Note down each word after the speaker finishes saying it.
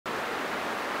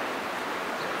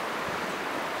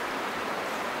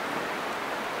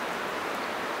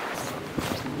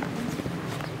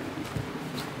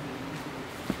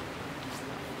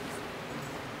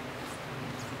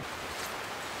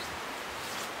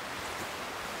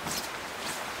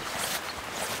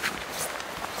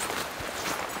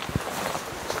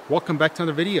Welcome back to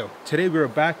another video. Today we are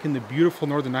back in the beautiful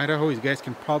Northern Idaho. As you guys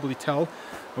can probably tell,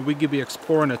 we could be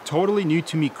exploring a totally new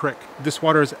to me creek. This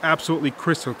water is absolutely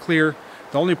crystal clear.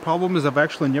 The only problem is I've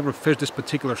actually never fished this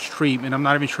particular stream, and I'm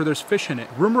not even sure there's fish in it.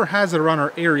 Rumor has it around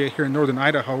our area here in Northern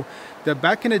Idaho that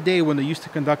back in the day when they used to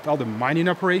conduct all the mining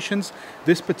operations,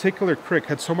 this particular creek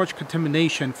had so much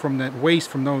contamination from that waste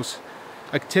from those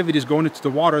activities going into the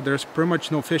water, there's pretty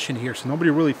much no fish in here, so nobody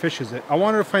really fishes it. I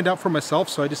wanted to find out for myself,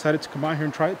 so I decided to come out here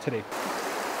and try it today.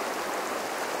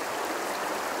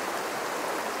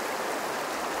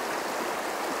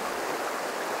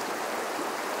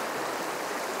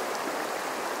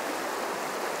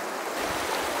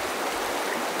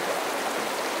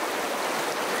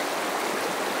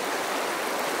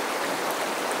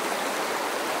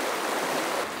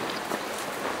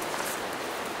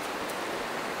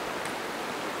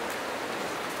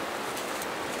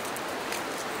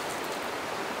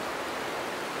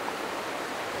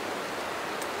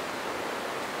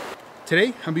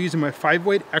 Today, I'm using my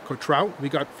 5-weight Echo Trout. We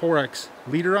got 4X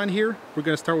leader on here. We're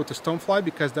gonna start with the stonefly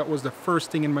because that was the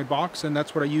first thing in my box, and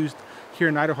that's what I used here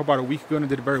in Idaho about a week ago and I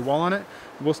did very well on it.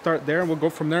 We'll start there and we'll go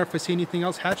from there if I see anything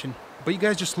else hatching. But you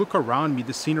guys just look around me,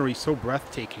 the scenery is so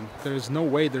breathtaking. There's no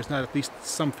way there's not at least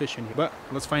some fish in here, but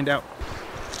let's find out.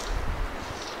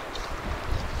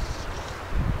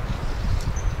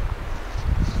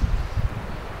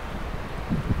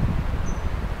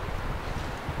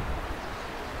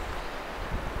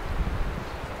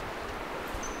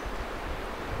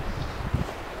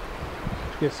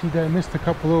 Yeah, see that I missed a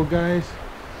couple little guys.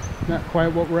 Not quite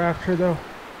what we're after though.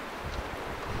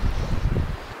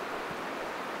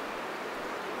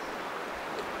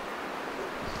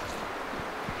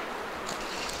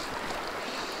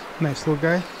 Nice little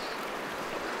guy.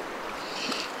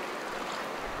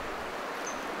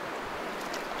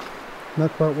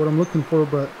 Not quite what I'm looking for,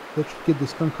 but that should get the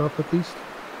skunk off at least.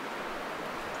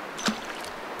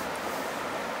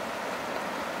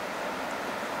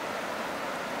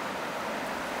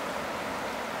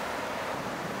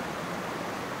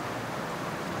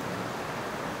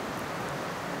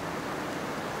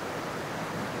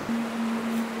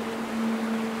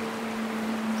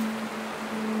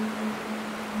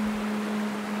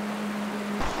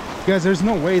 Guys, there's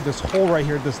no way this hole right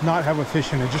here does not have a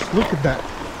fish in it. Just look at that.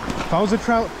 If I was a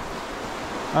trout,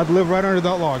 I'd live right under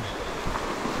that log.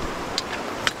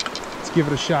 Let's give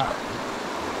it a shot.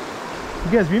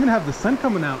 You guys, we even have the sun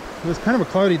coming out. It was kind of a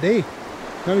cloudy day.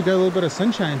 Now we got a little bit of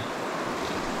sunshine.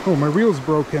 Oh, my reel's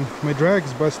broken. My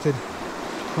drag's busted.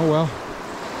 Oh well.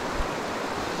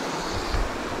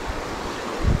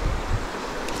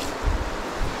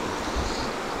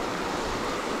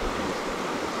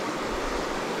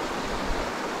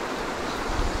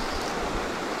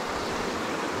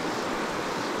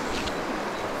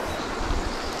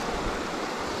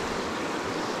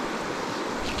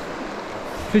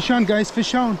 Fish on, guys,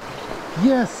 fish on.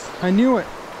 Yes, I knew it.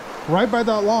 Right by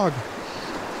that log.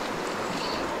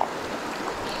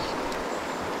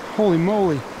 Holy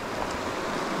moly.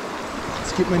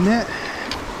 Let's get my net.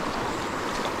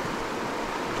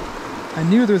 I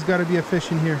knew there's got to be a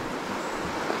fish in here.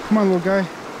 Come on, little guy.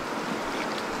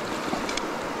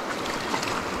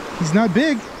 He's not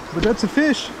big, but that's a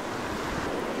fish.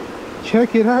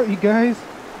 Check it out, you guys.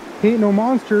 He ain't no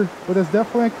monster, but that's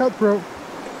definitely a cutthroat.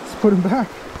 Let's put him back.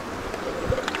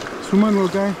 Swim on, little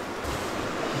guy.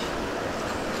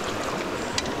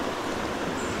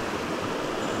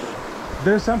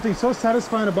 There's something so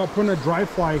satisfying about putting a dry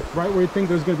fly right where you think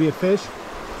there's going to be a fish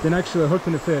than actually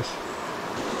hooking a fish.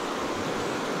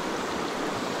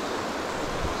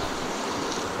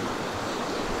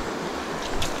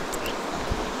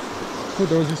 Oh,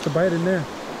 there was just a bite in there.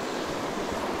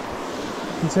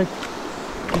 It's like,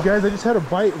 you guys, I just had a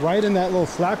bite right in that little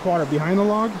slack water behind the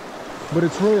log, but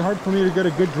it's really hard for me to get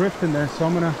a good drift in there, so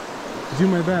I'm gonna do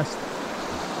my best.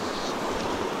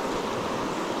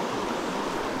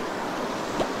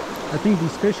 I think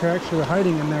these fish are actually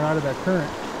hiding in there out of that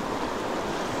current.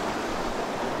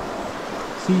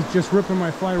 See, he's just ripping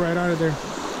my fly right out of there.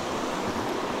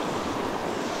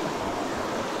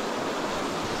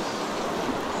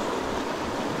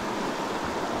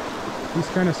 These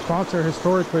kind of spots are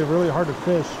historically really hard to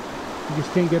fish. You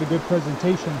just can't get a good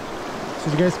presentation. So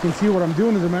as you guys can see, what I'm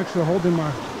doing is I'm actually holding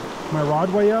my rod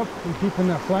way up and keeping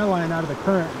that fly line out of the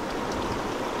current.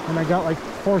 And I got like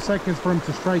 4 seconds for him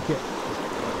to strike it.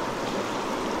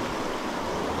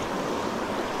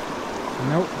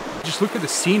 Nope. Just look at the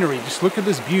scenery. Just look at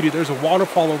this beauty. There's a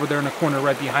waterfall over there in the corner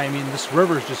right behind me, and this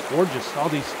river is just gorgeous. All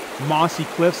these mossy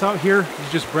cliffs out here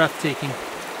is just breathtaking.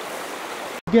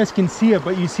 You guys can see it,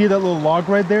 but you see that little log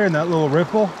right there and that little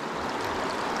ripple?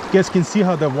 You guys can see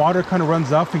how the water kind of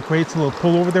runs up and creates a little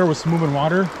pool over there with some moving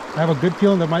water. I have a good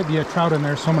feeling there might be a trout in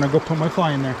there, so I'm gonna go put my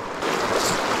fly in there.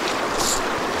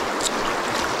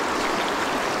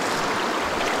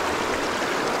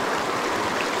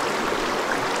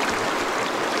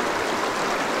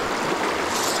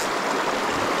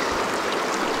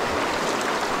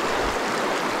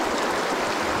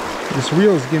 This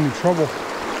reel is giving me trouble.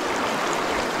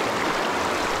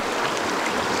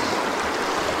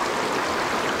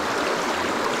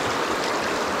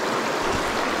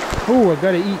 Oh, I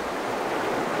gotta eat.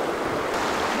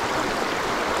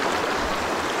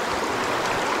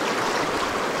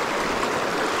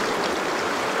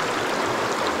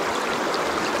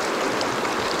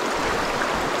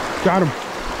 Got him.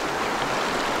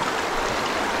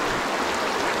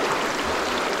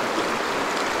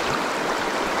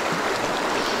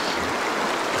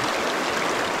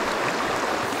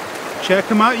 Check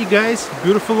them out, you guys.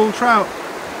 Beautiful little trout.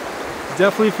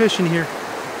 Definitely fishing here.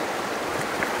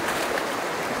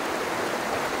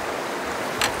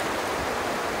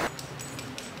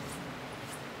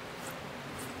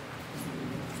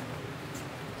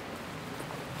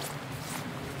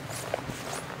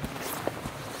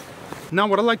 Now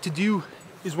what I like to do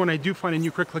is when I do find a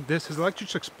new creek like this is I like to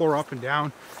just explore up and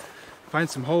down, find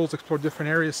some holes, explore different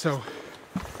areas. So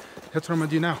that's what I'm gonna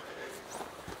do now.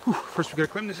 Whew, first we gotta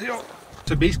climb this hill.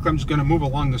 So basically I'm just gonna move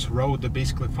along this road that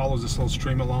basically follows this little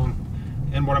stream along.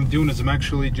 And what I'm doing is I'm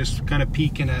actually just kind of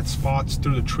peeking at spots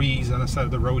through the trees on the side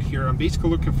of the road here. I'm basically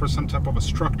looking for some type of a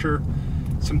structure,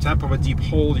 some type of a deep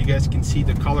hole. You guys can see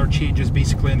the color changes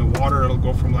basically in the water. It'll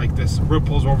go from like this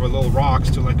ripples over little rocks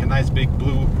to like a nice big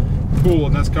blue pool,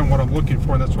 and that's kind of what I'm looking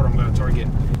for, and that's what I'm going to target.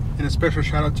 And a special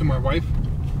shout out to my wife.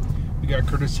 We got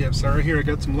courtesy of Sarah here. I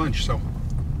got some lunch, so.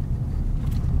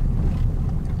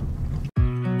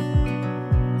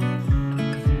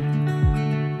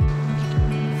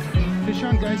 Fish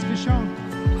on, guys, fish on.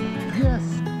 Yes.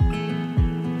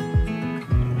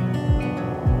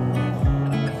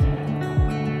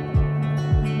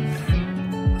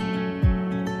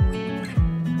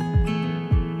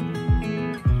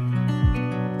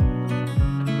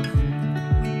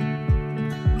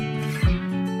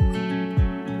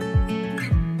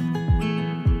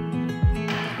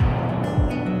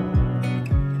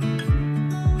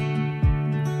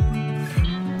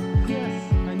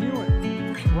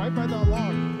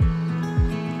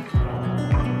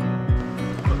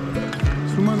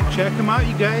 Check them out,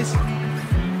 you guys.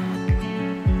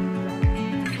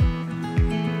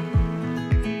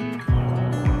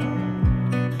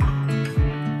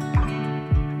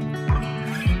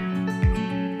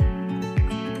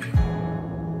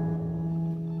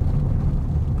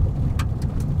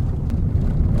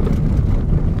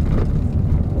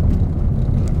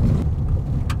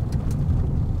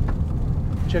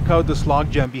 Check out this log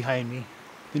jam behind me.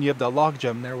 Then you have the log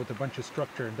jam there with a bunch of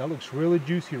structure. That looks really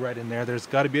juicy right in there. There's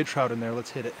got to be a trout in there. Let's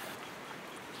hit it.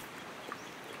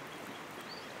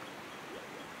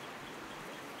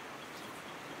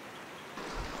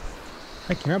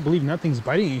 I cannot believe nothing's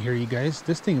biting in here, you guys.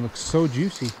 This thing looks so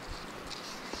juicy.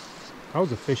 If I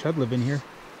was a fish, I'd live in here.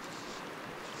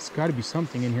 There's got to be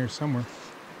something in here somewhere.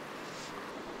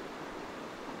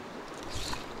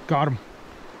 Got him.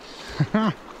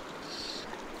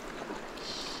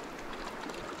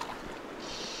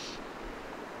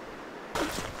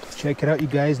 Check it out, you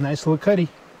guys. Nice little cutty.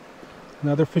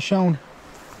 Another fish on.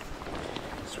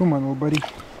 Swim on, little buddy.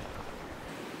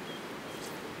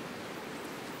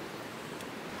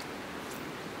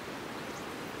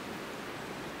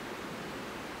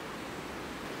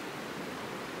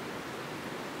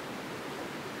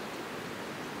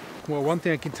 Well, one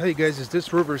thing I can tell you guys is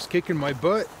this river is kicking my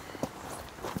butt.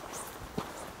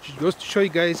 Just goes to show you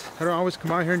guys, I don't always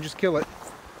come out here and just kill it.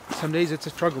 Some days it's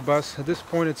a struggle bus. At this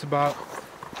point it's about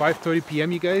 5:30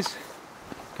 p.m. you guys.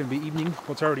 It's gonna be evening.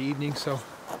 Well, it's already evening, so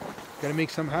gotta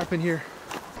make something happen here.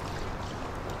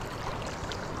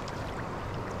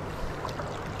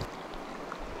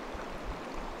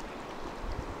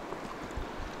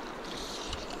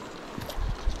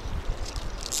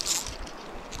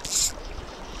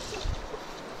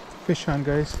 Fish on,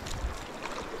 guys.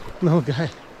 Little guy.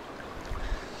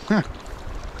 Huh.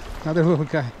 Another little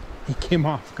guy. He came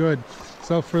off. Good.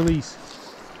 Self-release.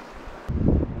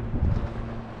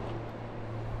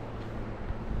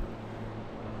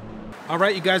 All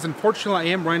right, you guys, unfortunately,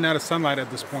 I am running out of sunlight at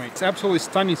this point. It's absolutely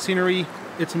stunning scenery.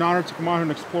 It's an honor to come out here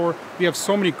and explore. We have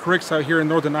so many creeks out here in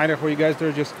Northern Idaho, you guys. There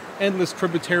are just endless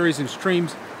tributaries and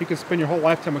streams. You can spend your whole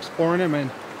lifetime exploring them. And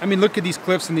I mean, look at these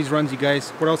cliffs and these runs, you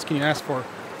guys. What else can you ask for?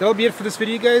 That'll be it for this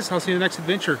video, guys. I'll see you in the next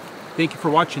adventure. Thank you for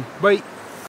watching. Bye.